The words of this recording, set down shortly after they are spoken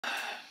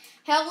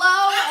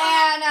Hello,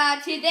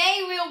 and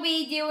today we'll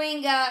be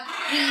doing the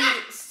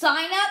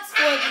sign-ups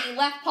for the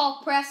Left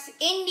Paw Press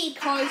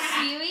Indycar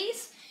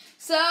series.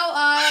 So,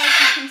 as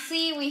you can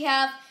see, we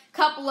have a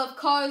couple of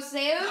cars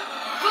there.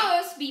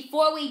 First,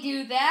 before we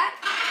do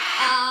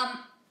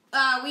that,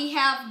 we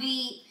have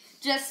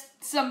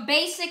just some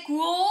basic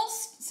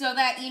rules so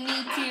that you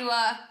need to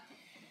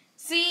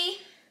see.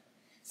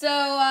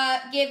 So,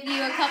 give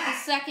you a couple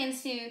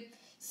seconds to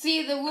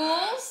see the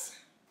rules.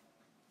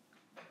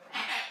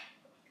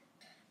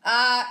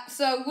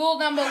 So rule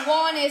number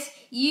 1 is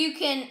you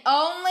can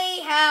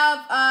only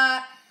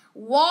have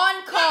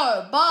one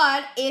car,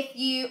 but if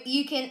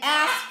you can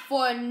ask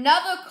for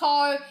another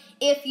car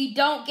if you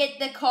don't get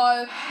the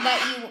car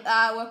that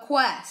you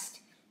request.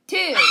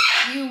 2,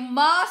 you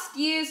must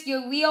use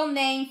your real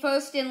name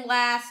first and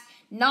last,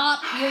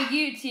 not your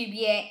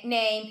YouTube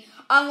name,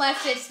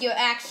 unless it's your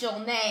actual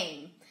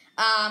name.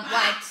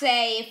 Like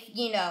say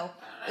if,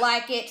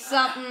 like it's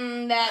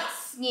something that's,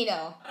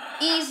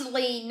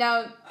 easily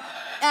known.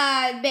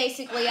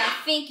 Basically, I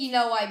think you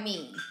know what I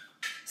mean.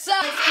 So,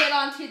 let's get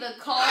on to the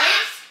cars.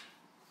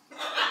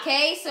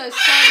 Okay, so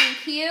starting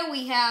here,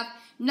 we have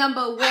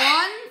number 1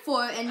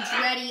 for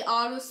Andretti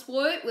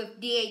Autosport with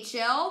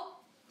DHL.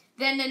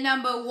 Then the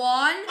number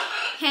 1,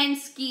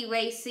 Penske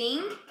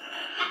Racing.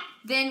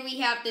 Then we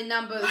have the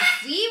number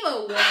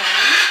 01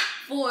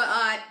 for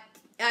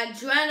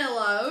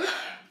Adrenalode.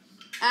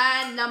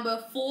 And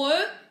number 4,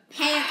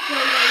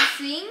 Panther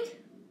Racing.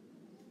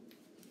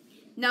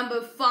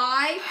 Number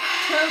 5,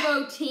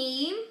 Turbo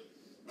Team.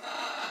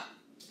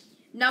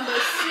 Number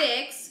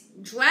 6,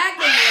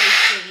 Dragon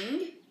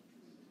Racing.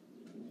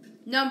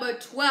 Number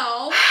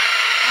 12,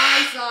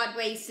 Izod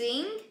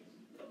Racing.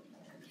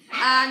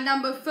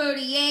 Number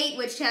 38,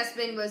 which has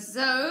been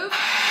reserved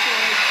for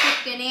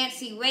Chip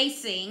Ganassi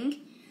Racing.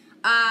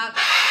 Then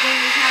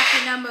we have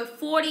the number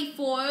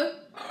 44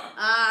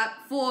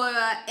 for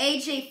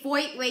AJ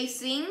Foyt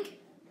Racing.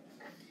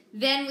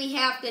 Then we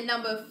have the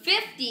number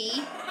 50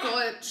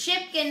 for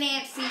Chip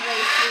Ganassi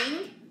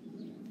Racing.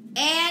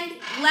 And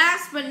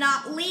last but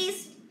not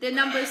least, the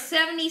number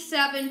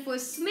 77 for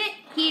Smith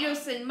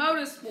Peterson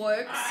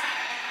Motorsports.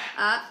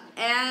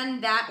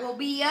 And that will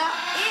be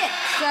it.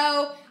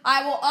 So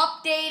I will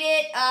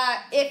update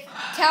it.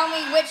 Tell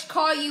me which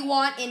car you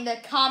want in the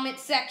comment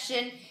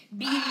section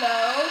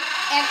below.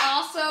 And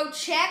also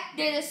check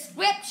the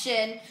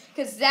description,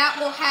 because that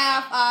will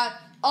have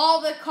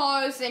all the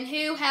cars and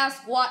who has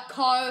what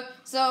car,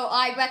 so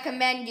I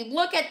recommend you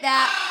look at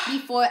that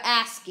before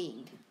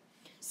asking.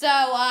 So,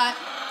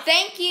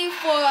 thank you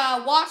for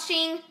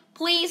watching.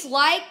 Please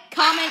like,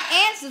 comment,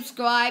 and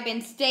subscribe,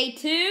 and stay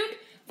tuned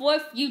for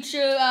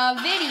future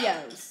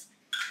videos.